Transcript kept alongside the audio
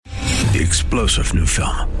the explosive new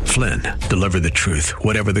film, Flynn, deliver the truth,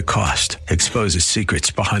 whatever the cost, exposes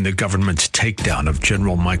secrets behind the government's takedown of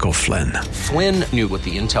General Michael Flynn. Flynn knew what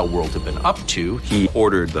the intel world had been up to. He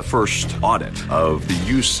ordered the first audit of the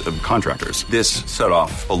use of contractors. This set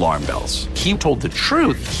off alarm bells. He told the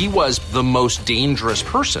truth. He was the most dangerous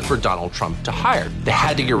person for Donald Trump to hire. They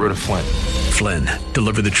had to get rid of Flynn. Flynn,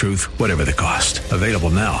 deliver the truth, whatever the cost. Available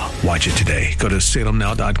now. Watch it today. Go to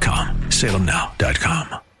salemnow.com.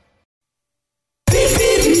 salemnow.com. Beep,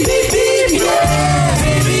 beep, beep, beep, yeah.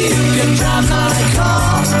 Baby, you can drive my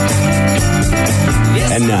car.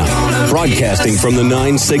 Yes, and now, broadcasting from the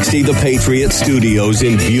 960 The Patriot Studios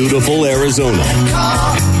in beautiful Arizona,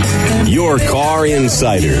 your car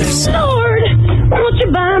insiders. Lord, won't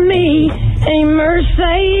you buy me a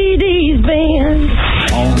Mercedes-Benz?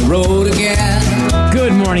 On the road again.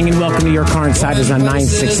 Good morning and welcome to your Car Insiders on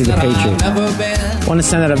 960 The Patriot. I want to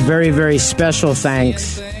send out a very, very special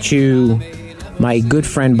thanks to my good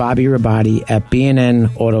friend Bobby Rabati at B&N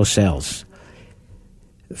Auto Sales.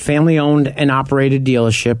 Family-owned and operated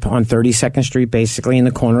dealership on 32nd Street, basically in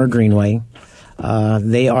the corner of Greenway.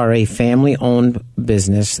 They are a family-owned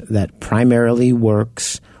business that primarily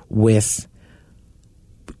works with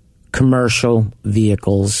commercial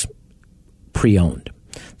vehicles pre-owned.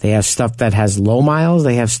 They have stuff that has low miles.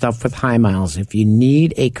 They have stuff with high miles. If you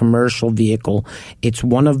need a commercial vehicle, it's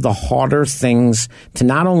one of the harder things to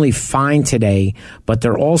not only find today, but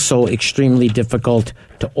they're also extremely difficult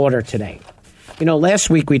to order today. You know, last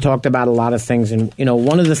week we talked about a lot of things, and, you know,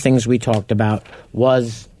 one of the things we talked about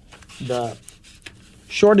was the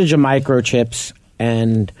shortage of microchips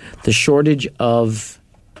and the shortage of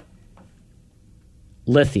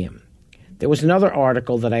lithium. There was another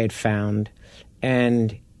article that I had found,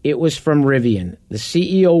 and it was from Rivian. The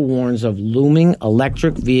CEO warns of looming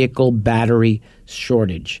electric vehicle battery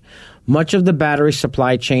shortage. Much of the battery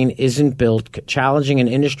supply chain isn't built, challenging an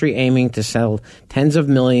industry aiming to sell tens of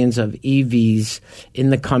millions of EVs in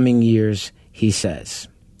the coming years, he says.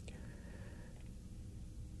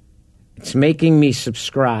 It's making me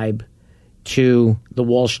subscribe to the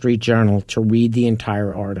Wall Street Journal to read the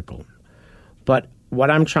entire article. But what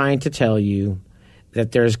I'm trying to tell you,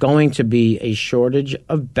 that there's going to be a shortage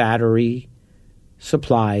of battery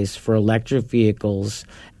supplies for electric vehicles,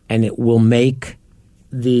 and it will make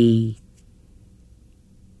the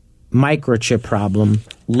microchip problem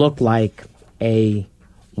look like a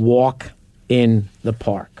walk in the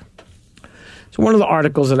park. So one of the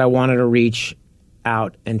articles that I wanted to reach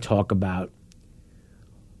out and talk about,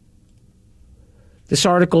 this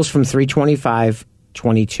article is from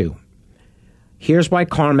 325/22. Here's why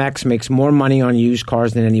CarMax makes more money on used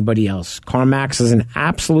cars than anybody else. CarMax is an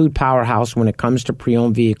absolute powerhouse when it comes to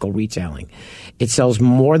pre-owned vehicle retailing. It sells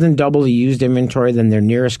more than double the used inventory than their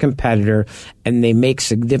nearest competitor, and they make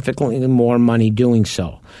significantly more money doing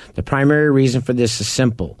so. The primary reason for this is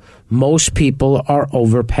simple. Most people are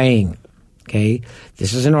overpaying. Okay,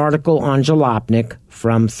 this is an article on Jalopnik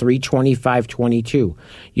from 325/22.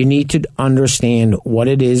 You need to understand what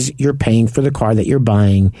it is you're paying for the car that you're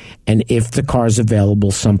buying and if the car is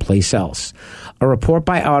available someplace else. A report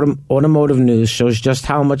by Automotive News shows just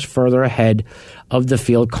how much further ahead of the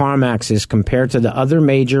field CarMax is compared to the other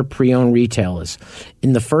major pre-owned retailers.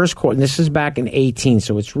 In the first quarter, and this is back in 18,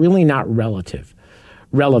 so it's really not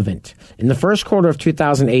relevant. In the first quarter of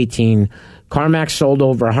 2018, CarMax sold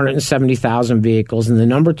over 170,000 vehicles. In the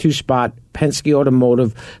number 2 spot, Penske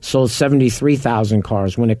Automotive sold 73,000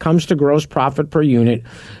 cars. When it comes to gross profit per unit,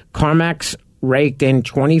 CarMax raked in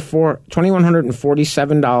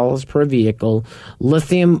 $2,147 per vehicle.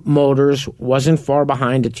 Lithium Motors wasn't far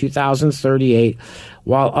behind at $2,038,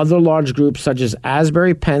 while other large groups such as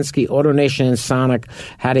Asbury, Penske, AutoNation, and Sonic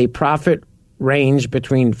had a profit range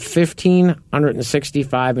between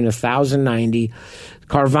 $1,565 and $1,090.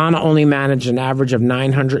 Carvana only managed an average of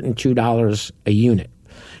 $902 a unit.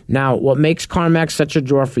 Now, what makes CarMax such a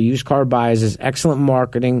draw for used car buyers is excellent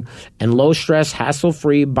marketing and low-stress,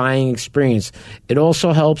 hassle-free buying experience. It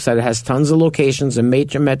also helps that it has tons of locations in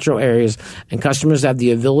major metro areas, and customers have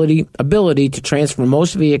the ability to transfer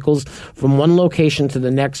most vehicles from one location to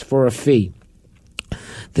the next for a fee.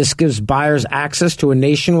 This gives buyers access to a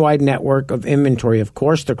nationwide network of inventory. Of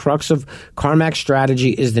course, the crux of CarMax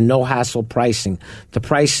strategy is the no-hassle pricing. The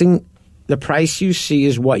price you see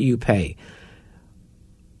is what you pay.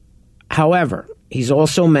 However, he's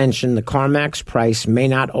also mentioned the CarMax price may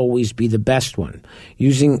not always be the best one.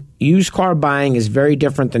 Using used car buying is very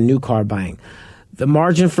different than new car buying. The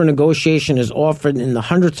margin for negotiation is offered in the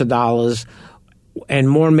hundreds of dollars, and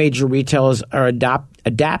more major retailers are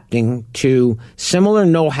adapting to similar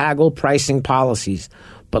no-haggle pricing policies.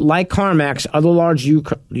 But like CarMax, other large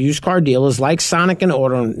used car dealers like Sonic and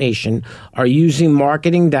AutoNation are using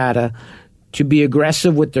marketing data to be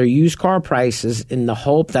aggressive with their used car prices in the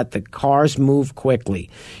hope that the cars move quickly.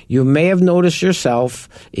 You may have noticed yourself,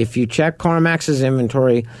 if you check CarMax's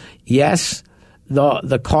inventory, yes,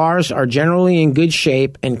 the cars are generally in good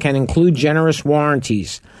shape and can include generous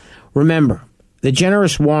warranties. Remember, the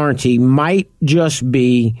generous warranty might just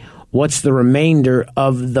be what's the remainder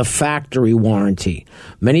of the factory warranty.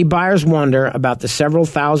 Many buyers wonder about the several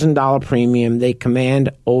 $1,000 premium they command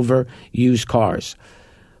over used cars.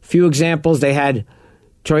 Few examples, they had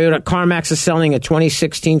CarMax is selling a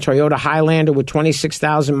 2016 Toyota Highlander with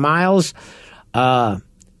 26,000 miles at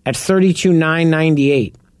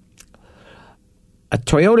 $32,998. A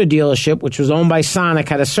Toyota dealership, which was owned by Sonic,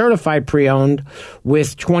 had a certified pre-owned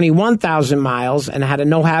with 21,000 miles and had a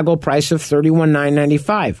no-haggle price of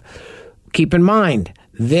 $31,995. Keep in mind,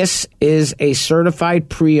 this is a certified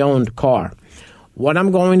pre-owned car. What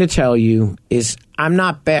I'm going to tell you is I'm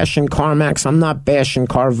not bashing CarMax. I'm not bashing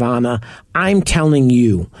Carvana. I'm telling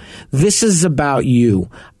you, this is about you.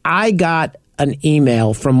 I got an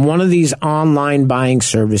email from one of these online buying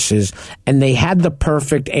services, and they had the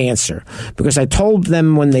perfect answer, because I told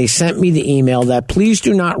them when they sent me the email that please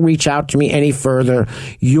do not reach out to me any further.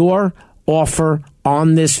 Your offer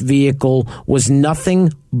on this vehicle was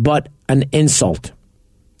nothing but an insult.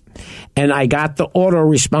 And I got the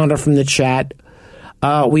autoresponder from the chat.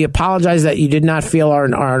 We apologize that you did not feel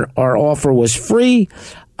our offer was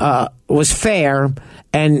was fair,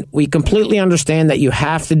 and we completely understand that you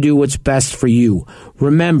have to do what's best for you.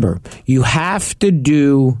 Remember, you have to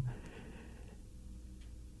do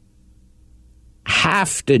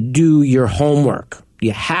your homework.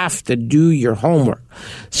 You have to do your homework.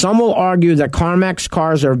 Some will argue that CarMax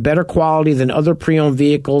cars are of better quality than other pre-owned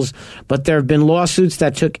vehicles, but there have been lawsuits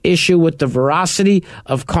that took issue with the veracity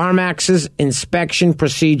of CarMax's inspection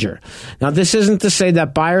procedure. Now, this isn't to say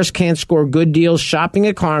that buyers can't score good deals shopping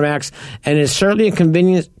at CarMax, and it's certainly a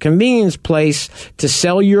convenience place to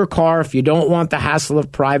sell your car if you don't want the hassle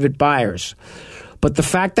of private buyers. But the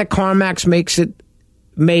fact that CarMax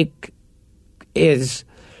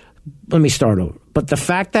let me start over. But the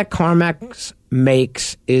fact that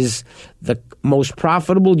CarMax is the most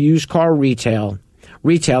profitable used car retailer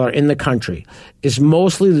in the country is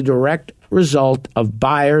mostly the direct result of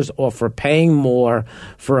buyers paying more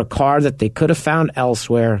for a car that they could have found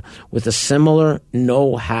elsewhere with a similar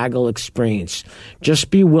no-haggle experience.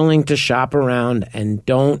 Just be willing to shop around and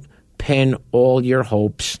don't pin all your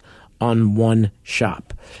hopes on one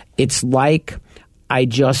shop. It's like I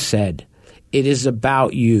just said. It is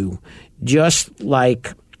about you. Just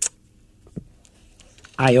like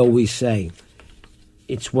I always say,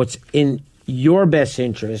 it's what's in your best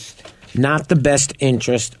interest, not the best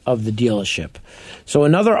interest of the dealership. So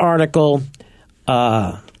another article,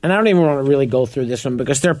 and I don't even want to really go through this one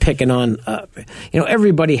because they're picking on,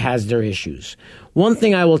 everybody has their issues. One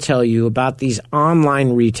thing I will tell you about these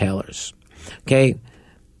online retailers, okay?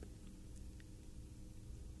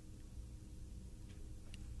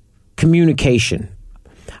 Communication.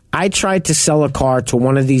 I tried to sell a car to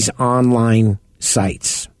one of these online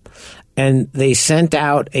sites, and they sent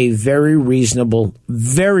out a very reasonable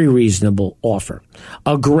offer,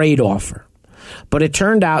 a great offer. But it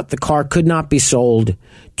turned out the car could not be sold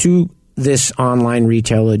to this online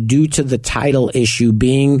retailer due to the title issue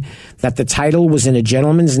being that the title was in a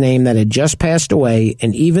gentleman's name that had just passed away,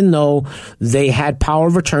 and even though they had power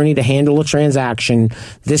of attorney to handle a transaction,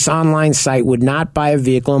 this online site would not buy a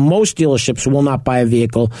vehicle, and most dealerships will not buy a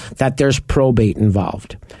vehicle that there's probate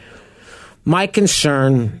involved. My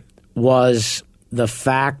concern was the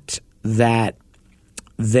fact that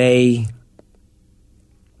they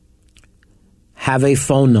have a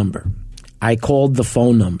phone number. I called the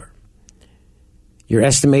phone number. Your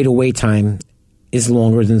estimated wait time is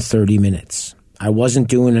longer than 30 minutes. I wasn't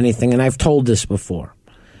doing anything, and I've told this before.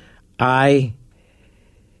 I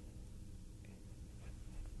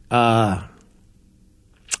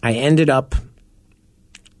ended up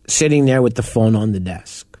sitting there with the phone on the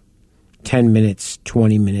desk. 10 minutes,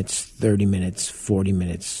 20 minutes, 30 minutes, 40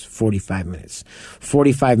 minutes, 45 minutes.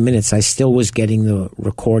 45 minutes, I still was getting the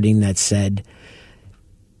recording that said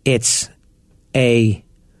it's a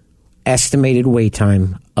estimated wait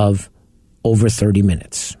time of over 30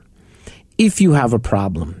 minutes. If you have a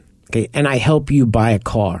problem, okay, and I help you buy a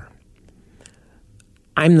car,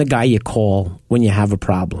 I'm the guy you call when you have a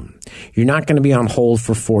problem. You're not going to be on hold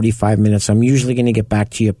for 45 minutes. I'm usually going to get back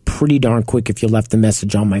to you pretty darn quick if you left a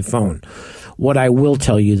message on my phone. What I will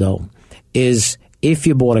tell you, though, is if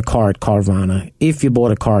you bought a car at Carvana, if you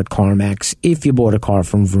bought a car at CarMax, if you bought a car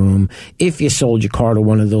from Vroom, if you sold your car to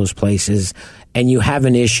one of those places and you have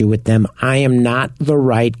an issue with them, I am not the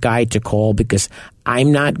right guy to call because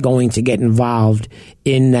I'm not going to get involved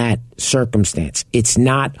in that circumstance. It's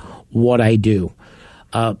not what I do.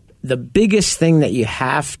 The biggest thing that you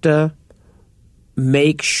have to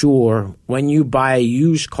make sure when you buy a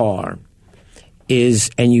used car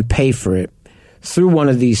is, and you pay for it through one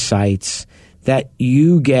of these sites, that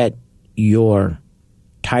you get your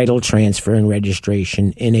title transfer and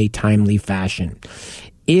registration in a timely fashion.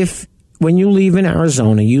 If when you leave in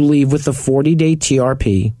Arizona, you leave with a 40-day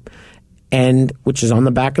TRP, and which is on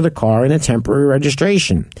the back of the car, and a temporary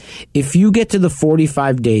registration. If you get to the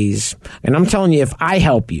 45 days, and I'm telling you, if I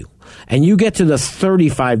help you, and you get to the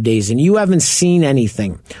 35 days and you haven't seen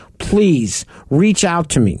anything, please reach out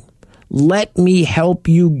to me. Let me help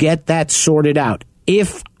you get that sorted out.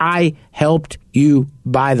 If I helped you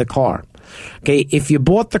buy the car. Okay, if you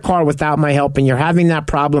bought the car without my help and you're having that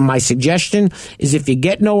problem, my suggestion is, if you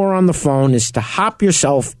get nowhere on the phone, is to hop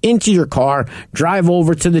yourself into your car, drive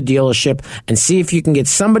over to the dealership, and see if you can get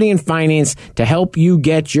somebody in finance to help you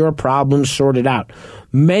get your problems sorted out.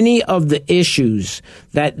 Many of the issues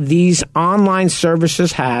that these online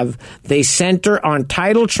services have, they center on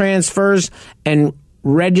title transfers and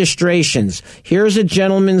registrations. Here's a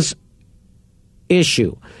gentleman's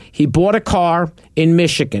issue. He bought a car in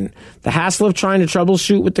Michigan. The hassle of trying to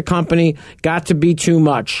troubleshoot with the company got to be too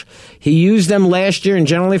much. He used them last year and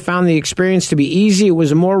generally found the experience to be easy. It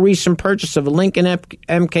was a more recent purchase of a Lincoln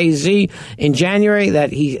MKZ in January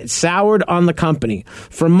that he soured on the company.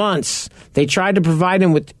 For months, they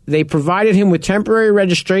provided him with temporary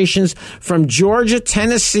registrations from Georgia,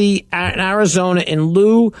 Tennessee, and Arizona in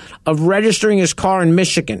lieu of registering his car in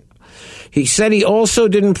Michigan. He said they also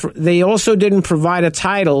didn't provide a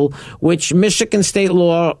title, which Michigan state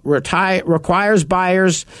law requires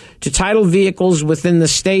buyers to title vehicles in the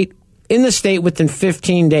state within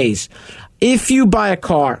 15 days. If you buy a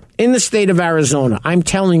car in the state of Arizona, I'm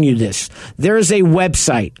telling you this, there is a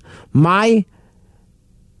website, MyMVD,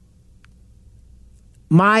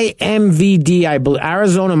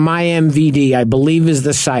 Arizona MyMVD, I believe is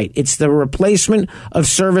the site. It's the replacement of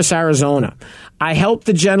Service Arizona. I helped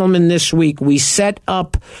the gentleman this week. We set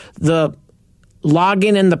up the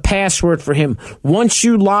login and the password for him. Once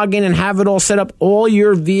you log in and have it all set up, all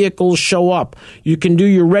your vehicles show up. You can do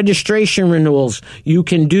your registration renewals. You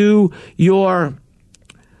can do your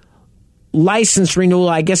license renewal.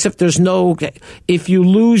 I guess if you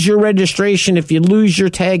lose your registration, if you lose your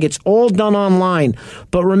tag, it's all done online.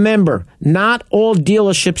 But remember, not all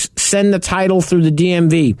dealerships send the title through the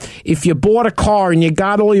DMV. If you bought a car and you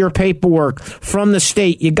got all your paperwork from the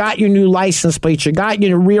state, you got your new license plates, you got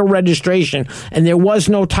your real registration, and there was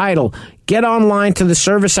no title, get online to the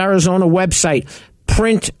Service Arizona website,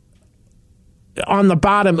 print on the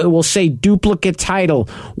bottom, it will say duplicate title.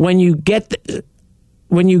 When you get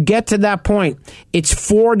to that point, it's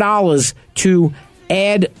 $4 to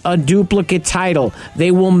add a duplicate title.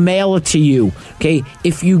 They will mail it to you. Okay.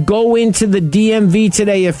 If you go into the DMV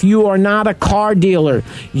today, if you are not a car dealer,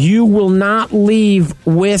 you will not leave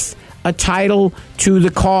with a title to the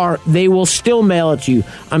car. They will still mail it to you.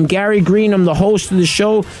 I'm Gary Green. I'm the host of the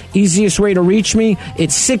show. Easiest way to reach me,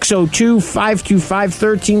 it's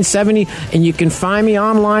 602-525-1370, and you can find me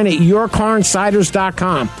online at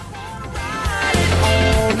yourcarinsiders.com.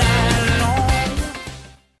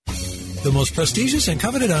 The most prestigious and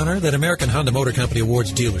coveted honor that American Honda Motor Company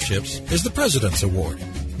awards dealerships is the President's Award.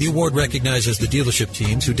 The award recognizes the dealership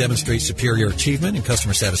teams who demonstrate superior achievement in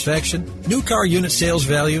customer satisfaction, new car unit sales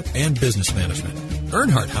value, and business management.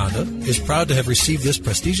 Earnhardt Honda is proud to have received this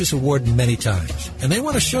prestigious award many times, and they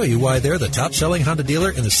want to show you why they're the top-selling Honda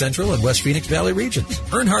dealer in the Central and West Phoenix Valley regions.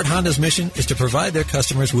 Earnhardt Honda's mission is to provide their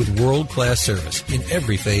customers with world-class service in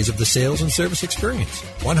every phase of the sales and service experience.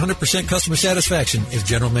 100% customer satisfaction is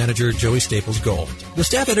General Manager Joey Staples' goal. The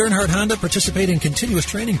staff at Earnhardt Honda participate in continuous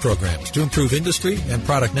training programs to improve industry and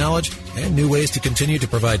product knowledge and new ways to continue to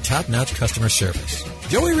provide top-notch customer service.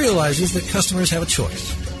 Joey realizes that customers have a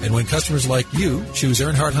choice, and when customers like you choose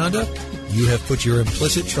Earnhardt Honda, you have put your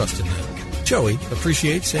implicit trust in them. Joey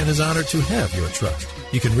appreciates and is honored to have your trust.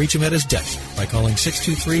 You can reach him at his desk by calling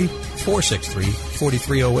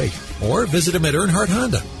 623-463-4308 or visit him at Earnhardt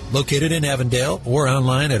Honda, located in Avondale, or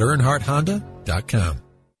online at earnhardthonda.com.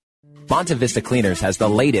 Monte Vista Cleaners has the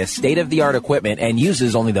latest state-of-the-art equipment and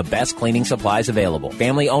uses only the best cleaning supplies available.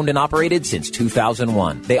 Family owned and operated since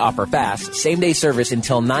 2001. They offer fast, same-day service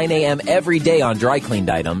until 9 a.m. every day on dry cleaned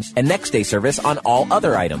items and next-day service on all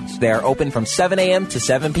other items. They are open from 7 a.m. to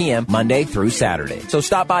 7 p.m. Monday through Saturday. So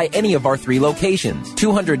stop by any of our 3 locations,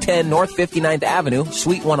 210 North 59th Avenue,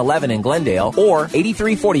 Suite 111 in Glendale, or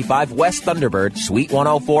 8345 West Thunderbird, Suite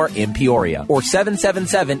 104 in Peoria, or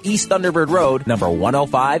 777 East Thunderbird Road, number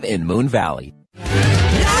 105 in Moon Valley.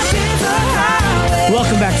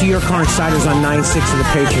 Welcome back to Your Car Insiders on 960 The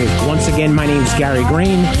Patriot. Once again, my name's Gary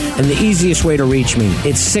Green, and the easiest way to reach me,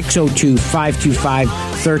 it's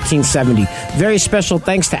 602-525-1370. Very special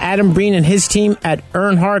thanks to Adam Breen and his team at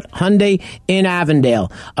Earnhardt Hyundai in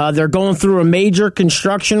Avondale. They're going through a major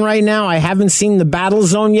construction right now. I haven't seen the battle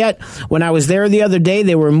zone yet. When I was there the other day,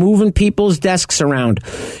 they were moving people's desks around.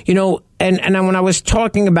 You know, and when I was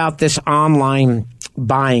talking about this online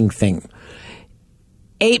buying thing,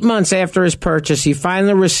 8 months after his purchase, he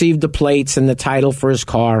finally received the plates and the title for his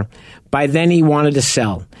car. By then, he wanted to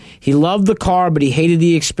sell. He loved the car, but he hated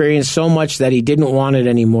the experience so much that he didn't want it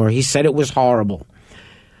anymore. He said it was horrible.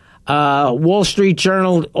 Wall Street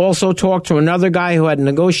Journal also talked to another guy who had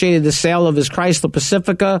negotiated the sale of his Chrysler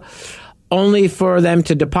Pacifica, only for them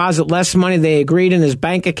to deposit less money they agreed in his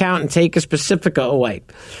bank account and take his Pacifica away.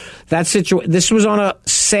 This was on a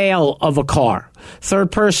sale of a car. Third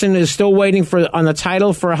person is still waiting on the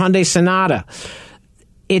title for a Hyundai Sonata.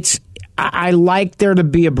 I like there to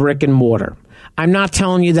be a brick and mortar. I'm not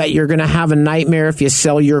telling you that you're going to have a nightmare if you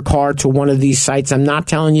sell your car to one of these sites. I'm not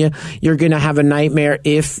telling you you're going to have a nightmare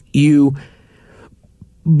if you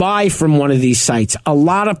buy from one of these sites. A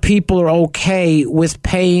lot of people are okay with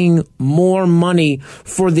paying more money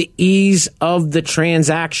for the ease of the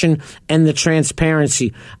transaction and the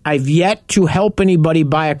transparency. I've yet to help anybody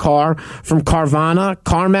buy a car from Carvana,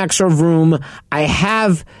 CarMax, or Vroom. I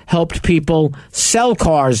have helped people sell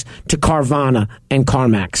cars to Carvana and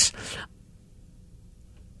CarMax.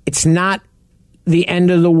 It's not the end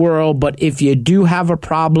of the world, but if you do have a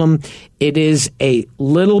problem, it is a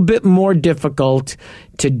little bit more difficult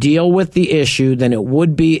to deal with the issue than it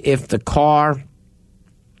would be if the car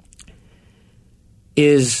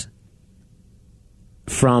is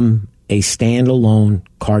from a standalone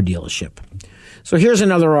car dealership. So here's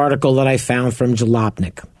another article that I found from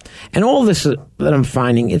Jalopnik. And all this that I'm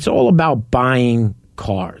finding, it's all about buying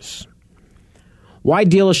cars. Why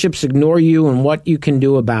dealerships ignore you and what you can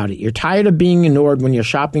do about it. You're tired of being ignored when you're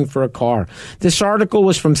shopping for a car. This article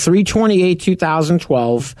was from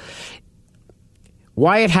 3/28/2012.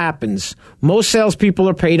 Why it happens. Most salespeople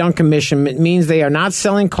are paid on commission. It means they are not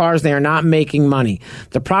selling cars. They are not making money.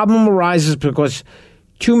 The problem arises because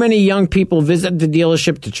too many young people visit the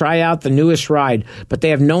dealership to try out the newest ride, but they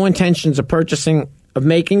have no intentions of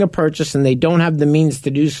making a purchase, and they don't have the means to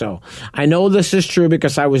do so. I know this is true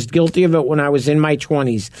because I was guilty of it when I was in my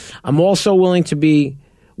 20s. I'm also willing to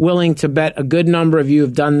bet a good number of you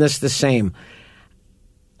have done this the same.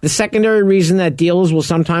 The secondary reason that dealers will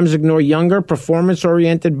sometimes ignore younger,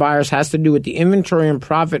 performance-oriented buyers has to do with the inventory and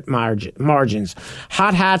profit margins.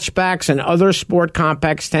 Hot hatchbacks and other sport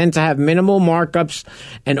compacts tend to have minimal markups,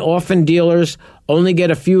 and often dealers only get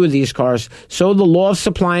a few of these cars. So the law of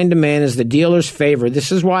supply and demand is the dealer's favor.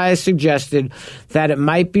 This is why I suggested that it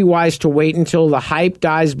might be wise to wait until the hype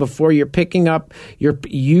dies before you're picking up your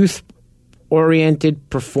youth-oriented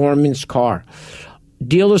performance car.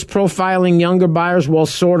 Dealers profiling younger buyers, well,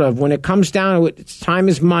 sort of. When it comes down to it, it's time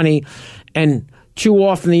is money, and too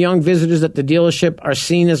often the young visitors at the dealership are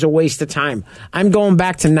seen as a waste of time. I'm going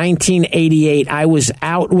back to 1988. I was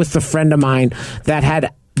out with a friend of mine that had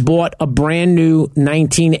bought a brand new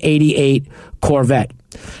 1988 Corvette,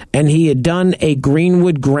 and he had done a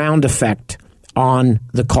Greenwood ground effect on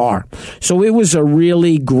the car. So it was a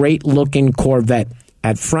really great looking Corvette.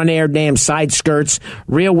 Had front air dam, side skirts,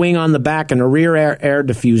 rear wing on the back, and a rear air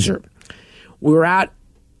diffuser. We were out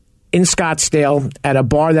in Scottsdale at a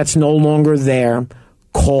bar that's no longer there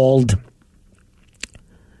called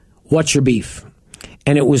What's Your Beef?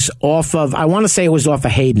 And it was off of, I want to say it was off of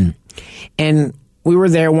Hayden. And we were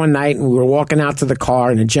there one night, and we were walking out to the car,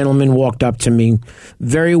 and a gentleman walked up to me,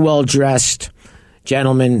 very well-dressed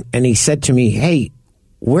gentleman, and he said to me, "Hey,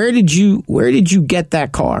 where did you get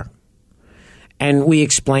that car?" And we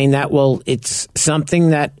explained that, well, it's something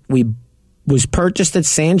that was purchased at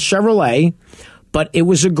Sand Chevrolet, but it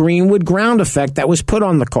was a Greenwood ground effect that was put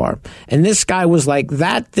on the car. And this guy was like,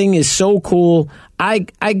 "That thing is so cool. I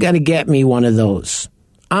got to get me one of those.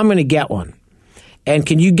 I'm going to get one. And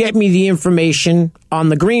can you get me the information on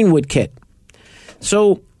the Greenwood kit?"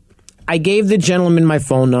 So I gave the gentleman my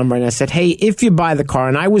phone number, and I said, hey, if you buy the car,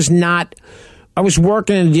 and I was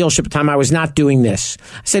working in a dealership at the time, I was not doing this.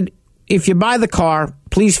 I said, if you buy the car,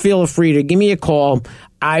 please feel free to give me a call.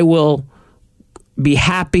 I will be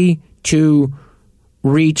happy to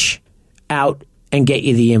reach out and get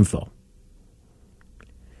you the info.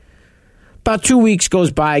 About 2 weeks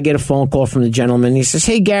goes by, I get a phone call from the gentleman. He says,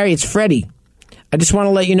 hey, Gary, it's Freddie. I just want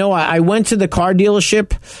to let you know, I went to the car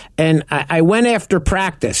dealership, and I went after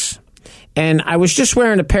practice. And I was just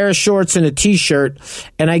wearing a pair of shorts and a T-shirt.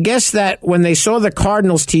 And I guess that when they saw the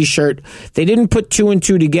Cardinals T-shirt, they didn't put two and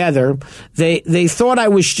two together. They thought I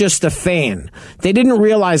was just a fan. They didn't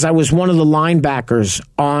realize I was one of the linebackers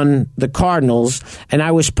on the Cardinals, and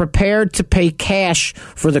I was prepared to pay cash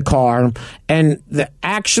for the car. And they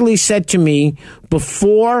actually said to me,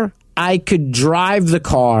 before I could drive the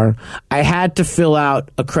car, I had to fill out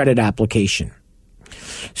a credit application.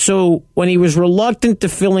 So when he was reluctant to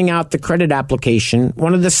filling out the credit application,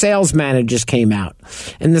 one of the sales managers came out.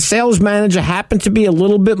 And the sales manager happened to be a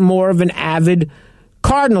little bit more of an avid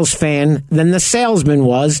Cardinals fan than the salesman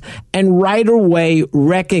was, and right away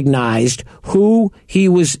recognized who he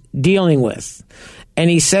was dealing with. And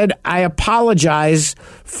he said, I apologize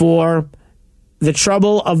for the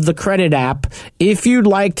trouble of the credit app. If you'd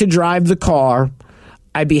like to drive the car,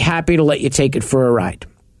 I'd be happy to let you take it for a ride.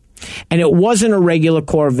 And it wasn't a regular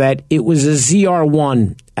Corvette. It was a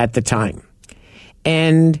ZR1 at the time.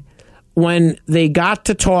 And when they got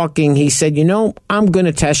to talking, he said, you know, I'm going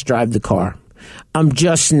to test drive the car. I'm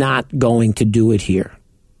just not going to do it here.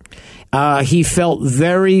 He felt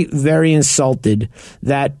very, very insulted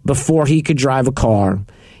that before he could drive a car,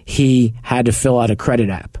 he had to fill out a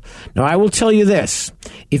credit app. Now, I will tell you this.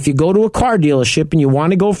 If you go to a car dealership and you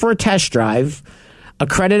want to go for a test drive, a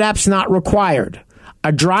credit app's not required.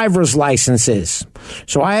 A driver's license is.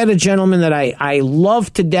 So I had a gentleman that I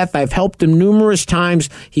love to death. I've helped him numerous times.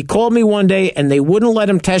 He called me one day, and they wouldn't let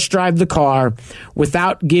him test drive the car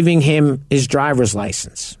without giving him his driver's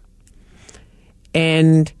license.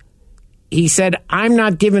 And he said, I'm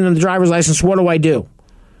not giving him the driver's license. What do I do?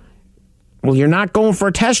 Well, you're not going for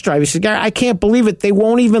a test drive. He said, Gary, I can't believe it. They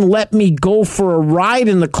won't even let me go for a ride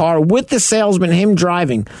in the car with the salesman, him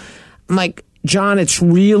driving. I'm like, John, it's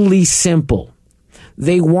really simple.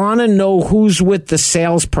 They want to know who's with the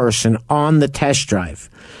salesperson on the test drive.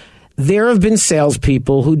 There have been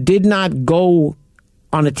salespeople who did not go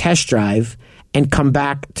on a test drive and come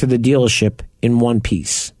back to the dealership in one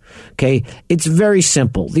piece. Okay, it's very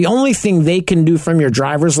simple. The only thing they can do from your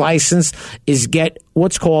driver's license is get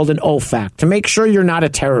what's called an OFAC to make sure you're not a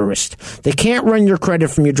terrorist. They can't run your credit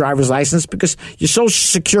from your driver's license because your social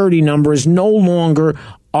security number is no longer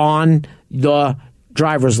on the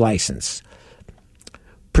driver's license.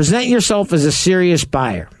 Present yourself as a serious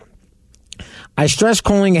buyer. I stress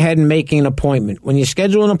calling ahead and making an appointment. When you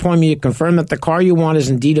schedule an appointment, you confirm that the car you want is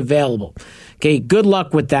indeed available. Okay, good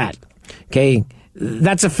luck with that. Okay,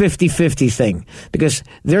 that's a 50-50 thing because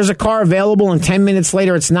there's a car available and 10 minutes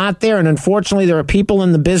later it's not there. And unfortunately, there are people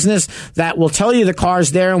in the business that will tell you the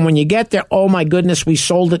car's there. And when you get there, oh my goodness, we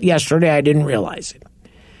sold it yesterday. I didn't realize it.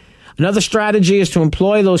 Another strategy is to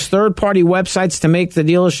employ those third-party websites to make the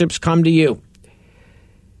dealerships come to you.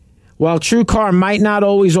 While TrueCar might not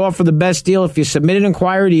always offer the best deal, if you submit an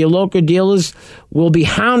inquiry to your local dealers, we'll be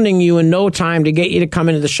hounding you in no time to get you to come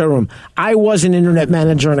into the showroom. I was an internet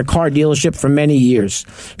manager in a car dealership for many years.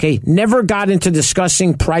 Okay, never got into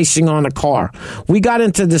discussing pricing on a car. We got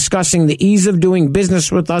into discussing the ease of doing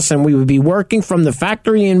business with us, and we would be working from the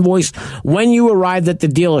factory invoice when you arrived at the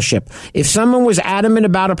dealership. If someone was adamant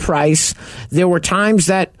about a price, there were times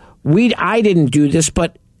that I didn't do this,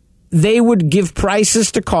 but they would give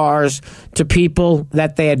prices to cars to people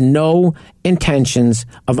that they had no intentions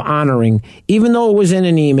of honoring, even though it was in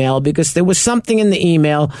an email, because there was something in the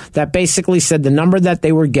email that basically said the number that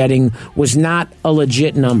they were getting was not a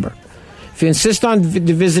legit number. If you insist on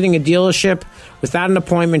visiting a dealership without an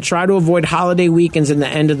appointment, try to avoid holiday weekends and the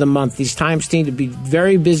end of the month. These times seem to be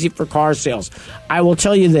very busy for car sales. I will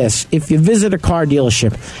tell you this. If you visit a car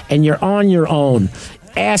dealership and you're on your own,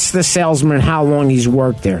 ask the salesman how long he's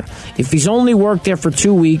worked there. If he's only worked there for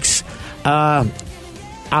 2 weeks,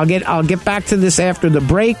 I'll get back to this after the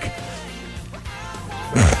break.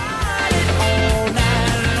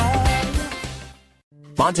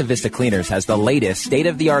 Monte Vista Cleaners has the latest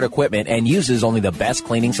state-of-the-art equipment and uses only the best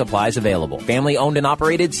cleaning supplies available. Family owned and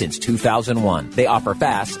operated since 2001. They offer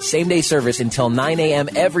fast, same-day service until 9 a.m.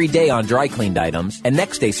 every day on dry cleaned items and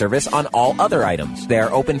next-day service on all other items. They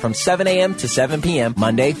are open from 7 a.m. to 7 p.m.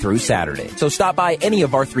 Monday through Saturday. So stop by any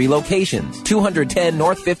of our 3 locations: 210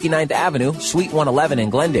 North 59th Avenue, Suite 111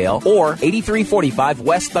 in Glendale, or 8345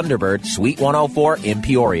 West Thunderbird, Suite 104 in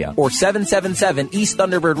Peoria, or 777 East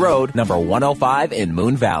Thunderbird Road, number 105 in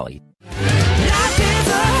Moon Valley.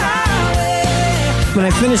 When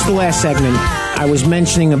I finished the last segment, I was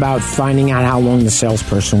mentioning about finding out how long the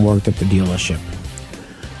salesperson worked at the dealership.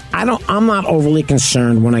 I'm not overly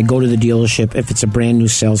concerned when I go to the dealership if it's a brand new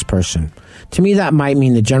salesperson. To me, that might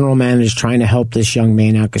mean the general manager is trying to help this young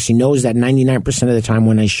man out because he knows that 99% of the time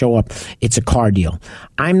when I show up, it's a car deal.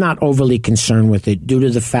 I'm not overly concerned with it due to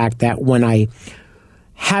the fact that when I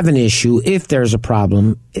have an issue, if there's a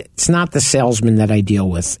problem, it's not the salesman that I deal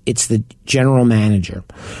with. It's the general manager.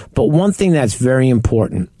 But one thing that's very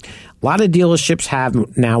important, a lot of dealerships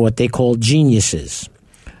have now what they call geniuses,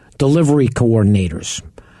 delivery coordinators.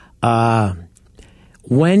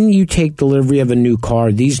 When you take delivery of a new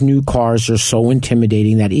car, these new cars are so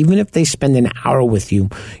intimidating that even if they spend an hour with you,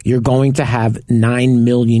 you're going to have 9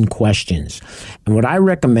 million questions. And what I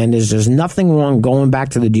recommend is there's nothing wrong going back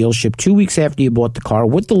to the dealership 2 weeks after you bought the car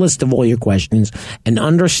with the list of all your questions and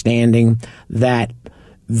understanding that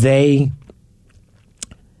they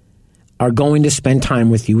are going to spend time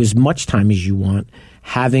with you, as much time as you want,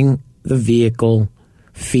 having the vehicle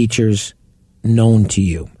features known to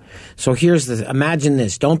you. So imagine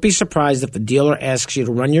this. Don't be surprised if the dealer asks you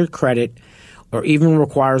to run your credit or even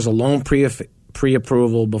requires a loan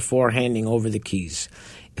pre-approval before handing over the keys.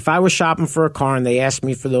 If I was shopping for a car and they asked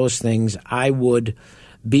me for those things, I would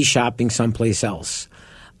be shopping someplace else.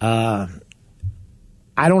 I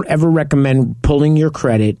don't ever recommend pulling your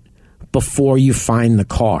credit before you find the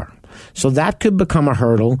car. So that could become a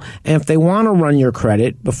hurdle. And if they want to run your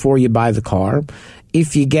credit before you buy the car,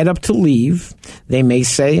 if you get up to leave, they may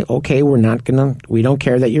say, okay, we don't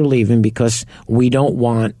care that you're leaving because we don't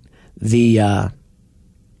want we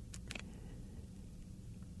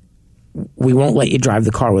won't let you drive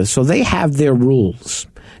the car with us. So they have their rules.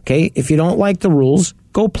 Okay. If you don't like the rules,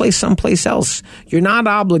 go play someplace else. You're not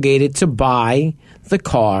obligated to buy the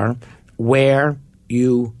car where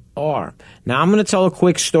you are. Now, I'm going to tell a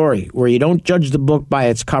quick story where you don't judge the book by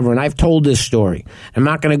its cover, and I've told this story. I'm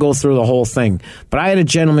not going to go through the whole thing, but I had a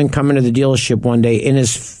gentleman come into the dealership one day in his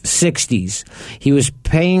 60s. He was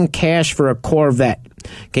paying cash for a Corvette.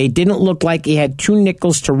 Okay, it didn't look like he had 2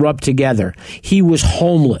 nickels to rub together. He was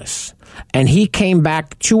homeless. And he came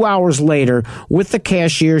back 2 hours later with the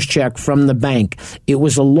cashier's check from the bank. It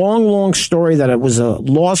was a long, long story that it was a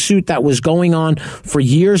lawsuit that was going on for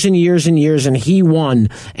years and years and years, and he won.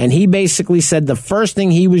 And he basically said the first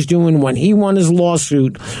thing he was doing when he won his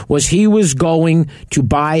lawsuit was he was going to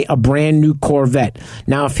buy a brand new Corvette.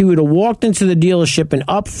 Now, if he would have walked into the dealership and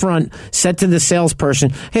up front said to the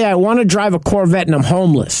salesperson, hey, I want to drive a Corvette and I'm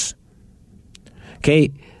homeless.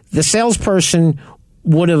 Okay, the salesperson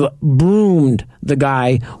would have broomed the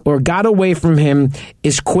guy or got away from him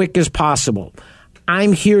as quick as possible.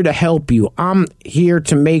 I'm here to help you. I'm here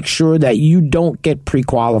to make sure that you don't get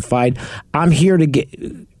pre-qualified. I'm here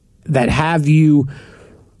to have you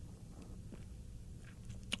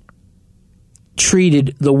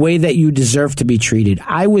treated the way that you deserve to be treated.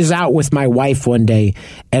 I was out with my wife one day,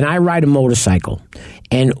 and I ride a motorcycle.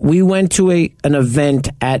 And we went to an event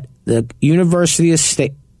at the University of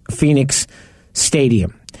Phoenix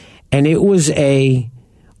Stadium, and it was a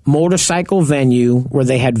motorcycle venue where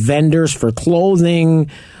they had vendors for clothing,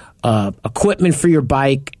 equipment for your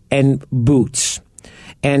bike, and boots.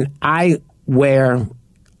 And I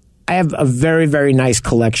have a very, very nice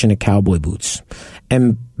collection of cowboy boots.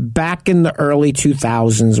 And back in the early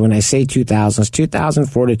 2000s, when I say 2000s,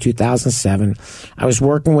 2004 to 2007, I was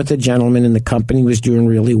working with a gentleman and the company was doing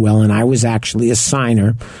really well, and I was actually a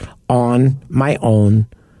signer on my own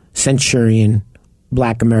Centurion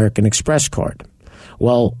Black American Express card.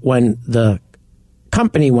 Well, when the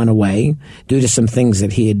company went away due to some things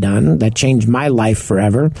that he had done that changed my life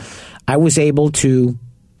forever, I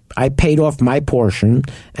paid off my portion,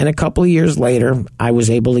 and a couple of years later, I was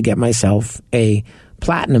able to get myself a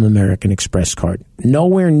Platinum American Express card.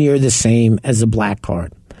 Nowhere near the same as a black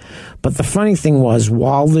card. But the funny thing was,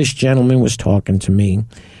 while this gentleman was talking to me,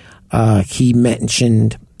 he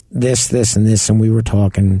mentioned this, and this, and we were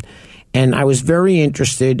talking, and I was very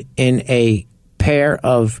interested in a pair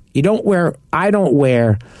of, I don't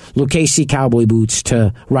wear Lucchese cowboy boots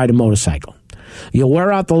to ride a motorcycle. You'll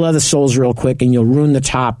wear out the leather soles real quick and you'll ruin the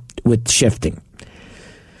top with shifting.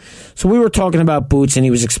 So we were talking about boots, and he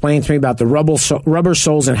was explaining to me about the rubber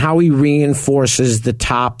soles and how he reinforces the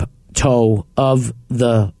top toe of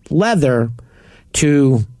the leather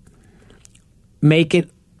to make it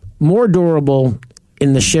more durable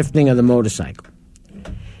in the shifting of the motorcycle.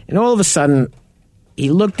 And all of a sudden, he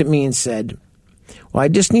looked at me and said, well, I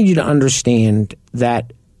just need you to understand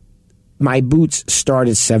that my boots start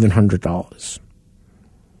at $700.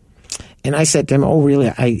 And I said to him, oh,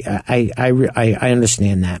 really? I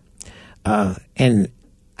understand that. And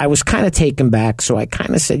I was kind of taken back, so I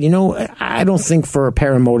kind of said, I don't think for a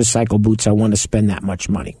pair of motorcycle boots I want to spend that much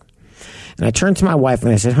money. And I turned to my wife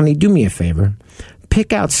and I said, honey, do me a favor.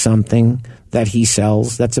 Pick out something that he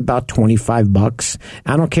sells that's about $25.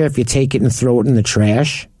 I don't care if you take it and throw it in the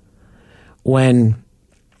trash when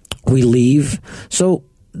we leave. So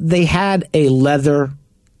they had a leather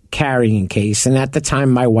carrying case, and at the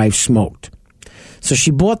time my wife smoked. So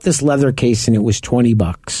she bought this leather case and it was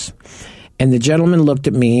 $20. And the gentleman looked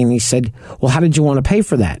at me and he said, well, how did you want to pay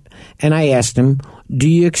for that? And I asked him, do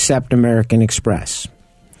you accept American Express?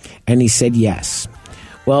 And he said yes.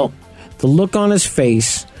 Well, the look on his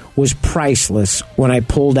face was priceless when I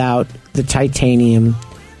pulled out the titanium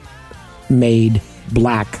made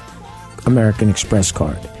black American Express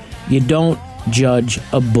card. You don't judge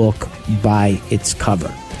a book by its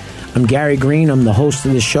cover. I'm Gary Green. I'm the host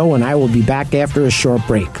of the show, and I will be back after a short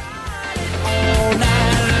break.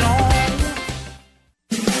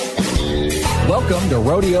 Welcome to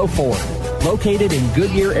Rodeo Ford, located in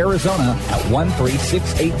Goodyear, Arizona at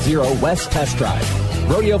 13680 West Test Drive.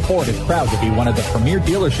 Rodeo Ford is proud to be one of the premier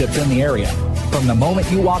dealerships in the area. From the moment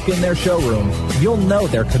you walk in their showroom, you'll know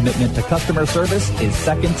their commitment to customer service is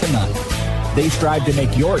second to none. They strive to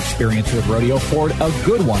make your experience with Rodeo Ford a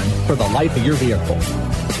good one for the life of your vehicle.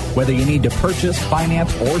 Whether you need to purchase,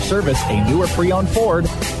 finance, or service a new or pre-owned Ford,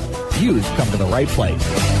 you've come to the right place.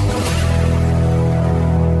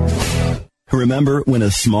 Remember when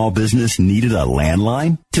a small business needed a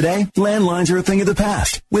landline? Today, landlines are a thing of the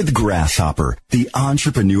past with Grasshopper, the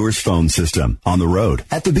entrepreneur's phone system. On the road,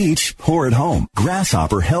 at the beach, or at home,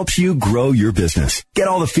 Grasshopper helps you grow your business. Get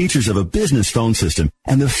all the features of a business phone system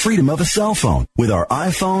and the freedom of a cell phone with our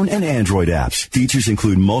iPhone and Android apps. Features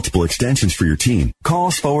include multiple extensions for your team,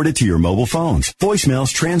 calls forwarded to your mobile phones,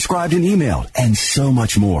 voicemails transcribed and emailed, and so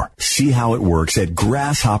much more. See how it works at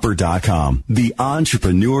grasshopper.com, the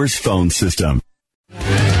entrepreneur's phone system.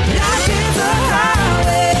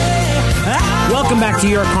 Welcome back to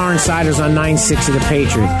Your Car Insiders on 960 The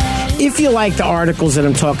Patriot. If you like the articles that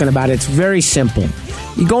I'm talking about, it's very simple.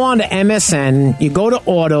 You go on to MSN, you go to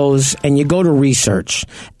Autos, and you go to Research.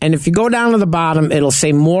 And if you go down to the bottom, it'll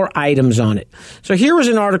say more items on it. So here was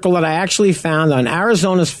an article that I actually found on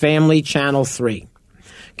Arizona's Family Channel 3.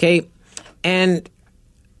 Okay, and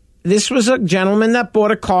this was a gentleman that bought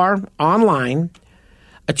a car online.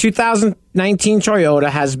 A 2019 Toyota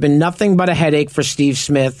has been nothing but a headache for Steve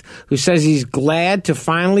Smith, who says he's glad to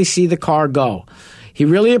finally see the car go. He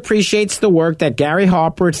really appreciates the work that Gary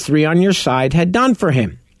Harper at 3 on Your Side had done for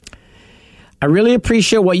him. I really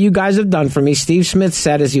appreciate what you guys have done for me, Steve Smith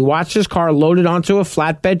said as he watched his car loaded onto a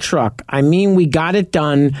flatbed truck. I mean, we got it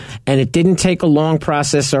done, and it didn't take a long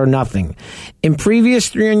process or nothing. In previous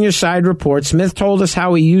 3 on Your Side reports, Smith told us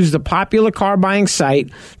how he used the popular car buying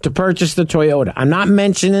site to purchase the Toyota. I'm not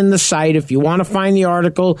mentioning the site. If you want to find the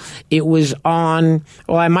article, it was on,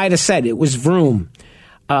 well, I might have said it was Vroom.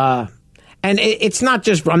 And it's not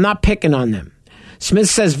just, I'm not picking on them. Smith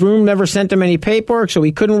says Vroom never sent him any paperwork, so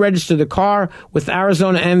he couldn't register the car with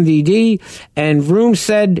Arizona MVD. And Vroom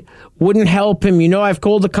said wouldn't help him. I've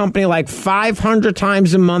called the company like 500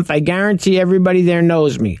 times a month. I guarantee everybody there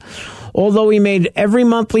knows me. Although he made every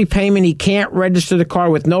monthly payment, he can't register the car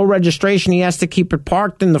with no registration. He has to keep it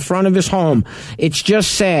parked in the front of his home. It's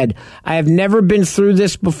just sad. I have never been through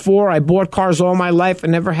this before. I bought cars all my life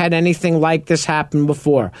and never had anything like this happen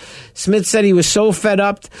before. Smith said he was so fed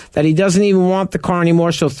up that he doesn't even want the car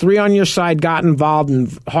anymore, so 3 on Your Side got involved,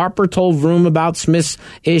 and Harper told Vroom about Smith's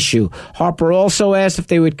issue. Harper also asked if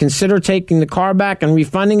they would consider taking the car back and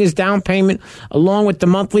refunding his down payment along with the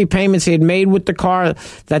monthly payments he had made with the car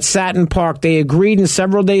that sat in park. They agreed, and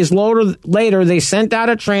several days later they sent out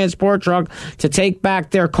a transport truck to take back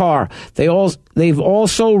their car. They've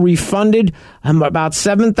also refunded him about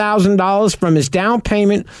 $7,000 from his down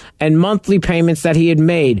payment and monthly payments that he had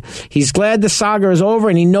made. He's glad the saga is over,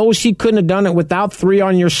 and he knows he couldn't have done it without 3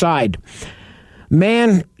 on Your Side.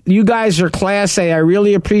 Man, you guys are class A. I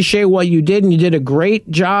really appreciate what you did, and you did a great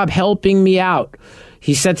job helping me out.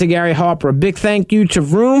 He said to Gary Harper, a big thank you to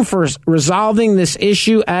Vroom for resolving this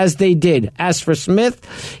issue as they did. As for Smith,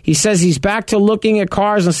 he says he's back to looking at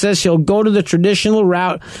cars and says he'll go to the traditional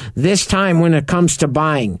route this time when it comes to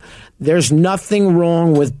buying. There's nothing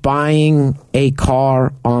wrong with buying a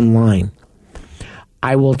car online.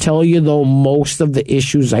 I will tell you, though, most of the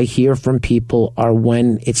issues I hear from people are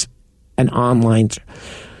when it's an online.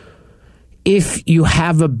 If you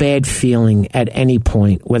have a bad feeling at any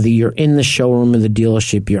point, whether you're in the showroom or the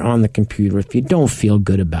dealership, you're on the computer, if you don't feel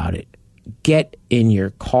good about it, get in your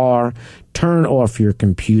car, turn off your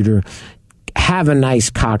computer, have a nice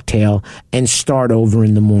cocktail, and start over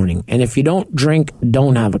in the morning. And if you don't drink,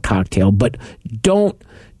 don't have a cocktail, but don't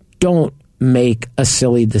make a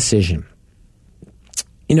silly decision.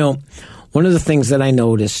 You know, one of the things that I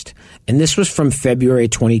noticed, and this was from February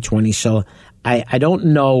 2020, so I don't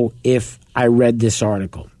know if I read this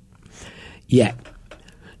article yet.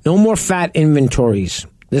 No more fat inventories.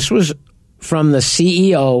 This was from the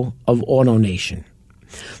CEO of AutoNation.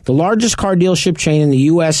 The largest car dealership chain in the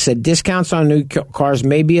U.S. said discounts on new cars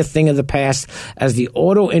may be a thing of the past as the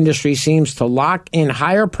auto industry seems to lock in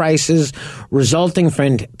higher prices resulting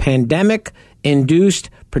from pandemic-induced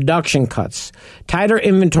production cuts. Tighter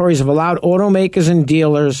inventories have allowed automakers and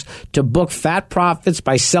dealers to book fat profits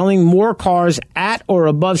by selling more cars at or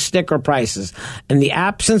above sticker prices, and the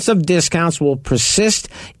absence of discounts will persist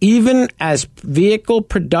even as vehicle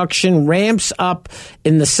production ramps up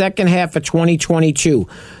in the second half of 2022.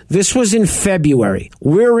 This was in February.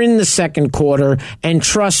 We're in the second quarter, and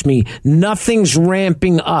trust me, nothing's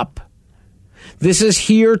ramping up. This is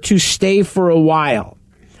here to stay for a while.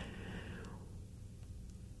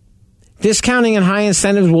 Discounting and high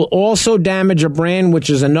incentives will also damage a brand,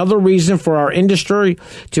 which is another reason for our industry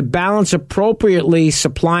to balance appropriately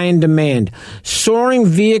supply and demand. Soaring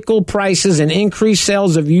vehicle prices and increased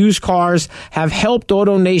sales of used cars have helped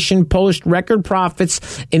AutoNation post record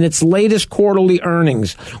profits in its latest quarterly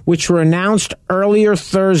earnings, which were announced earlier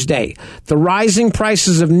Thursday. The rising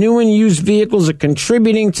prices of new and used vehicles are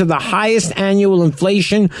contributing to the highest annual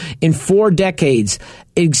inflation in 4 decades.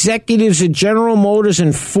 Executives at General Motors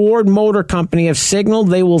and Ford Motor Company have signaled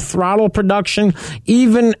they will throttle production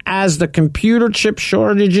even as the computer chip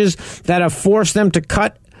shortages that have forced them to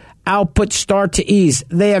cut output start to ease.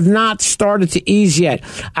 They have not started to ease yet.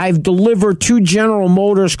 I've delivered 2 General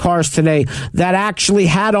Motors cars today that actually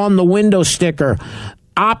had on the window sticker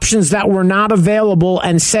options that were not available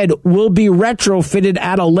and said will be retrofitted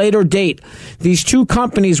at a later date. These 2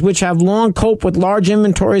 companies, which have long coped with large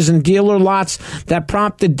inventories and dealer lots that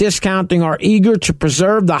prompted discounting, are eager to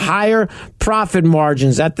preserve the higher profit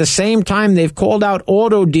margins. At the same time, they've called out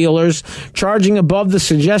auto dealers charging above the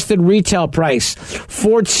suggested retail price.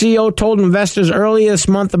 Ford CEO told investors earlier this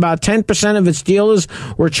month about 10% of its dealers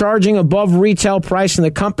were charging above retail price, and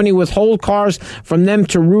the company withhold cars from them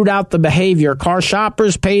to root out the behavior. Car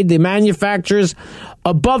shoppers paid the manufacturers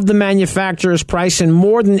above the manufacturer's price in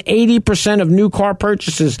more than 80% of new car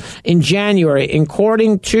purchases in January,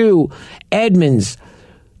 according to Edmunds.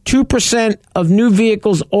 2% of new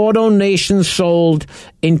vehicles AutoNation sold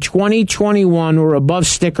in 2021 were above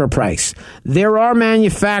sticker price. There are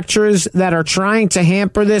manufacturers that are trying to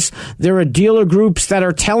hamper this. There are dealer groups that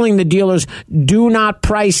are telling the dealers, do not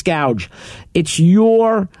price gouge. It's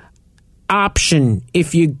your option.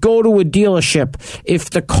 If you go to a dealership, if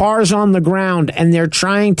the car's on the ground and they're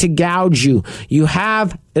trying to gouge you, you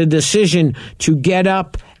have a decision to get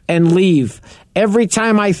up and leave. Every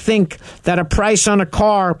time I think that a price on a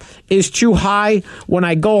car is too high, when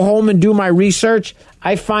I go home and do my research,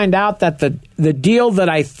 I find out that the deal that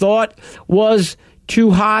I thought was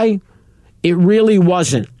too high, it really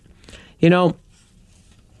wasn't. You know,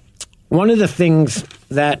 one of the things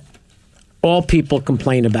that all people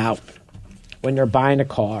complain about when they're buying a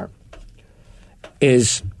car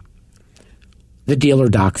is the dealer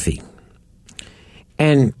dock fee.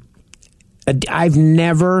 And I've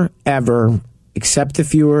never, ever, except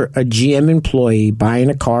if you were a GM employee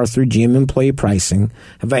buying a car through GM employee pricing,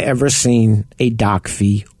 have I ever seen a dock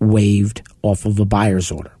fee waived off of a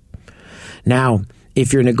buyer's order. Now,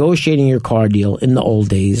 if you're negotiating your car deal in the old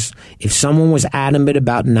days, if someone was adamant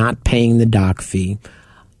about not paying the dock fee,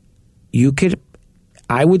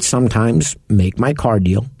 I would sometimes make my car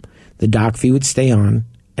deal, the dock fee would stay on,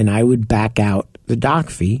 and I would back out the dock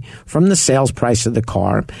fee from the sales price of the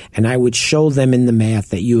car, and I would show them in the math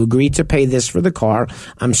that you agreed to pay this for the car.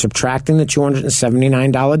 I'm subtracting the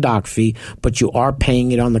 $279 dock fee, but you are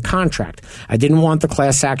paying it on the contract. I didn't want the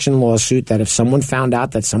class action lawsuit that if someone found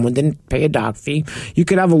out that someone didn't pay a dock fee, you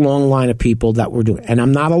could have a long line of people that were doing it. And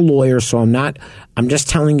I'm not a lawyer, so I'm just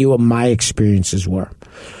telling you what my experiences were.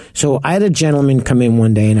 So I had a gentleman come in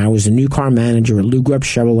one day, and I was a new car manager at Lou Grubb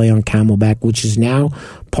Chevrolet on Camelback, which is now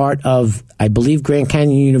part of, I believe, Grand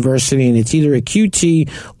Canyon University, and it's either a QT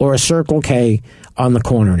or a Circle K on the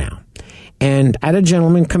corner now. And I had a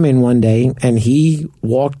gentleman come in one day, and he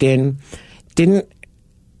walked in,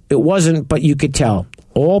 it wasn't, but you could tell,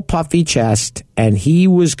 all puffy chest, and he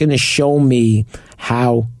was going to show me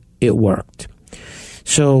how it worked.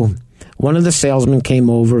 So one of the salesmen came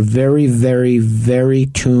over, very, very, very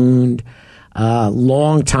tuned,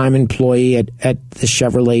 long-time employee at the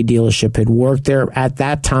Chevrolet dealership, had worked there at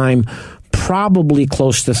that time probably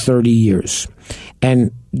close to 30 years.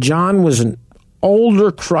 And John was an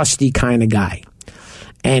older, crusty kind of guy.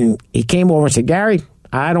 And he came over and said, Gary,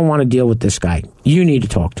 I don't want to deal with this guy. You need to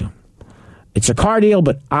talk to him. It's a car deal,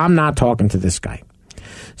 but I'm not talking to this guy.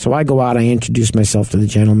 So I go out, I introduce myself to the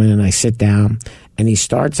gentleman, and I sit down, and he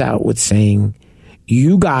starts out with saying,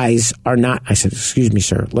 you guys are not, I said, excuse me,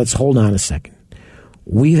 sir, let's hold on a second.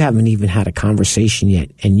 We haven't even had a conversation yet,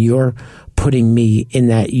 and you're putting me in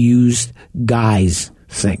that used guys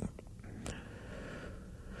thing.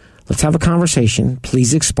 Let's have a conversation.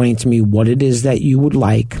 Please explain to me what it is that you would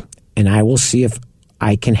like, and I will see if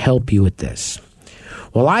I can help you with this.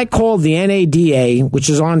 Well, I called the NADA, which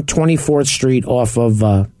is on 24th Street off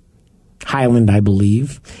of Highland, I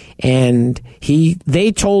believe, and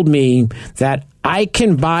they told me that I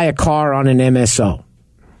can buy a car on an MSO.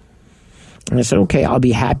 And I said, okay, I'll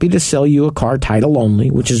be happy to sell you a car title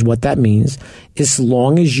only, which is what that means, as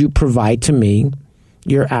long as you provide to me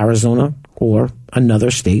your Arizona or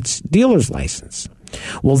another state's dealer's license.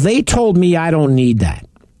 Well, they told me I don't need that.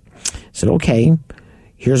 I said, okay,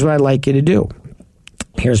 here's what I'd like you to do.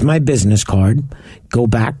 Here's my business card. Go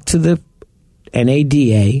back to the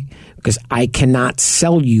NADA, because I cannot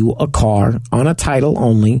sell you a car on a title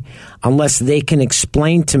only unless they can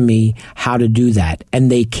explain to me how to do that.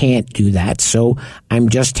 And they can't do that. So I'm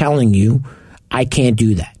just telling you, I can't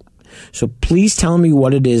do that. So please tell me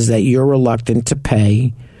what it is that you're reluctant to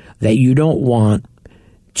pay, that you don't want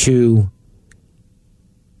to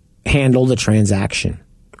handle the transaction.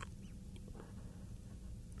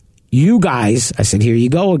 You guys, I said, here you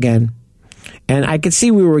go again. And I could see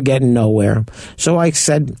we were getting nowhere. So I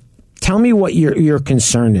said, tell me what your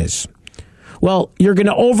concern is. Well, you're going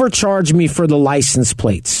to overcharge me for the license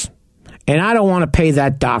plates, and I don't want to pay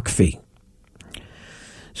that dock fee.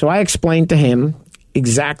 So I explained to him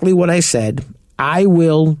exactly what I said. I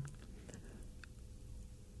will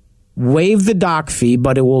waive the dock fee,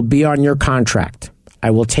 but it will be on your contract.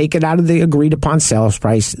 I will take it out of the agreed upon sales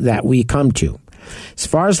price that we come to. As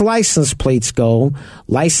far as license plates go,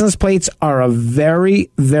 license plates are a very,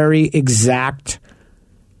 very exact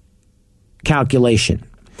calculation.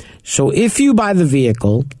 So if you buy the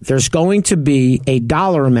vehicle, there's going to be a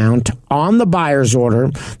dollar amount on the buyer's order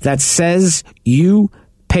that says you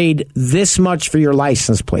paid this much for your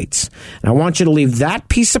license plates. And I want you to leave that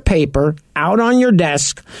piece of paper out on your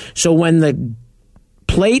desk, so when the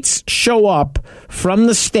plates show up from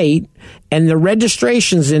the state and the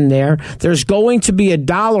registration's in there, there's going to be a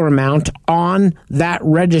dollar amount on that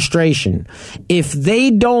registration. If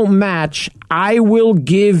they don't match, I will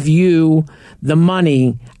give you the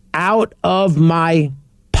money out of my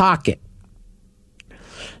pocket.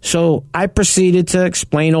 So I proceeded to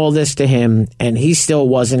explain all this to him, and he still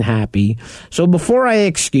wasn't happy. So before I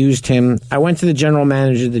excused him, I went to the general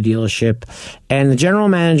manager of the dealership, and the general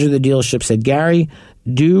manager of the dealership said, Gary,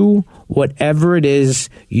 do whatever it is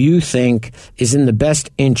you think is in the best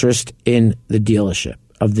interest in the dealership,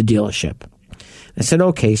 of the dealership. I said,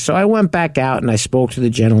 okay. So I went back out and I spoke to the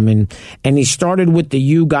gentleman, and he started with the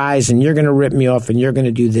you guys, and you're going to rip me off, and you're going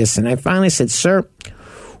to do this. And I finally said, sir,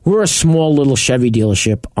 we're a small little Chevy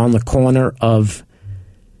dealership on the corner of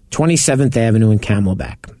 27th Avenue and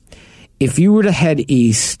Camelback. If you were to head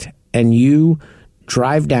east and you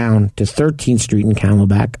drive down to 13th Street in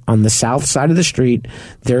Camelback, on the south side of the street,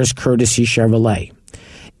 there's Courtesy Chevrolet.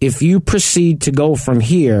 If you proceed to go from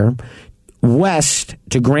here west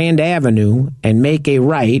to Grand Avenue and make a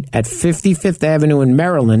right at 55th Avenue in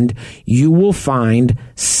Maryland, you will find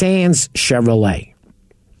Sands Chevrolet.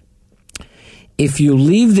 If you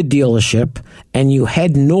leave the dealership and you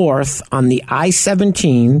head north on the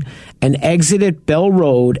I-17 and exit at Bell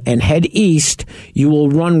Road and head east, you will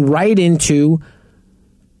run right into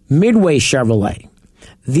Midway Chevrolet.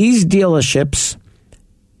 These dealerships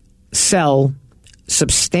sell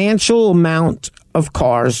substantial amount of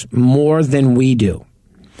cars, more than we do.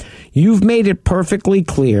 You've made it perfectly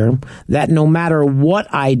clear that no matter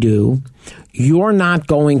what I do, you're not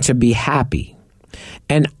going to be happy.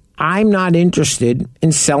 And I'm not interested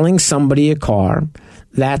in selling somebody a car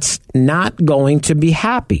that's not going to be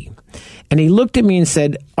happy. And he looked at me and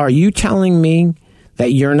said, are you telling me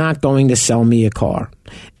that you're not going to sell me a car?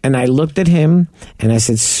 And I looked at him and I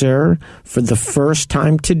said, sir, for the first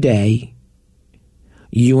time today,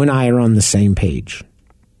 you and I are on the same page.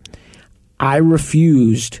 I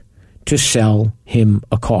refused to sell him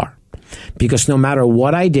a car because no matter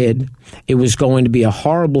what I did, it was going to be a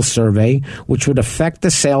horrible survey, which would affect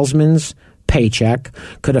the salesman's paycheck,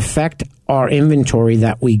 could affect our inventory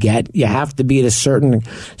that we get. You have to be at a certain...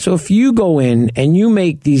 So if you go in and you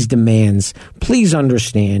make these demands, please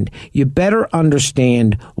understand, you better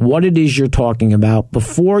understand what it is you're talking about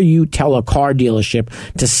before you tell a car dealership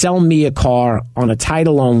to sell me a car on a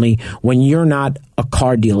title only when you're not a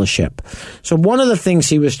car dealership. So one of the things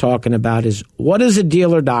he was talking about is, what is a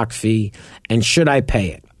dealer doc fee and should I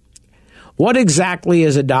pay it? What exactly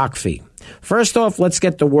is a doc fee? First off, let's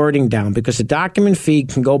get the wording down because a document fee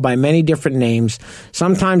can go by many different names.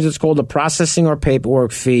 Sometimes it's called a processing or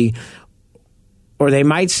paperwork fee, or they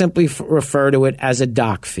might simply refer to it as a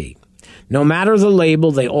doc fee. No matter the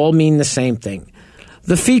label, they all mean the same thing.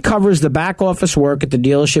 The fee covers the back office work that the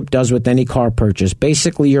dealership does with any car purchase.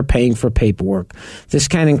 Basically, you're paying for paperwork. This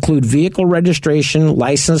can include vehicle registration,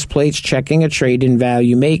 license plates, checking a trade-in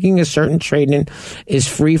value, making a certain trade-in is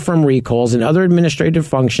free from recalls, and other administrative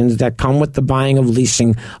functions that come with the buying of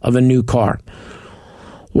leasing of a new car.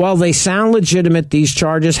 While they sound legitimate, these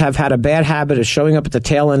charges have had a bad habit of showing up at the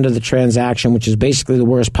tail end of the transaction, which is basically the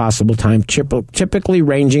worst possible time, typically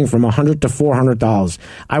ranging from $100 to $400.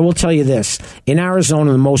 I will tell you this. In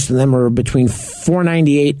Arizona, most of them are between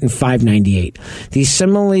 $498 and $598. These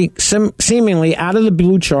seemingly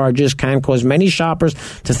out-of-the-blue charges can cause many shoppers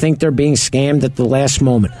to think they're being scammed at the last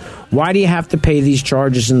moment. Why do you have to pay these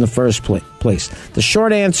charges in the first place? The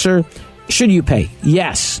short answer: should you pay?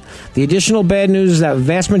 Yes. The additional bad news is that the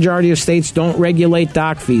vast majority of states don't regulate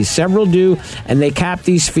doc fees. Several do, and they cap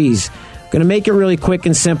these fees. Going to make it really quick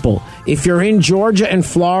and simple. If you're in Georgia and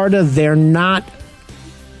Florida, they're not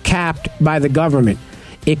capped by the government.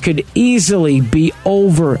 It could easily be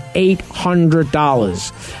over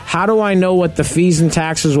 $800. How do I know what the fees and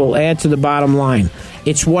taxes will add to the bottom line?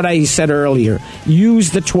 It's what I said earlier.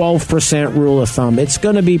 Use the 12% rule of thumb. It's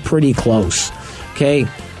going to be pretty close. Okay?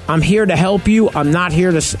 I'm here to help you. I'm not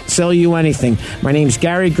here to sell you anything. My name's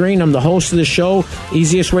Gary Green. I'm the host of the show.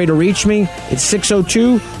 Easiest way to reach me, it's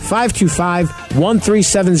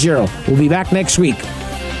 602-525-1370. We'll be back next week.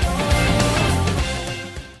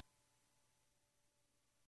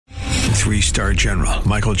 Three-star General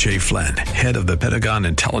Michael J. Flynn, head of the Pentagon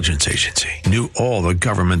Intelligence Agency, knew all the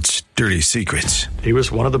government's dirty secrets. He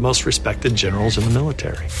was one of the most respected generals in the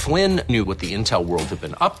military. Flynn knew what the intel world had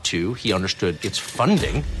been up to. He understood its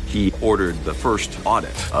funding. He ordered the first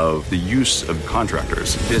audit of the use of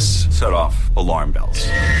contractors. This set off alarm bells.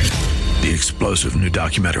 The explosive new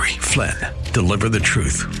documentary, Flynn, Deliver the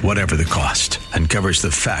Truth, Whatever the Cost, uncovers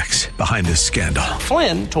the facts behind this scandal.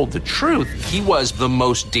 Flynn told the truth. He was the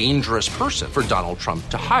most dangerous person for Donald Trump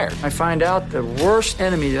to hire. I find out the worst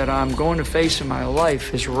enemy that I'm going to face in my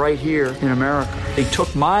life is right here in America. They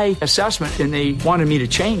took my assessment and they wanted me to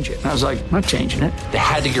change it. And I was like, I'm not changing it. They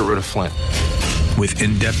had to get rid of Flynn. With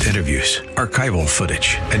in-depth interviews, archival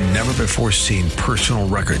footage, and never-before-seen personal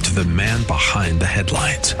records of the man behind the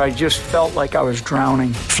headlines. I just felt like I was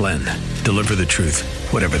drowning. Flynn, Deliver the Truth,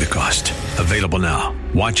 Whatever the Cost. Available now.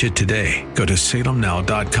 Watch it today. Go to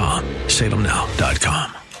salemnow.com.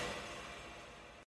 salemnow.com.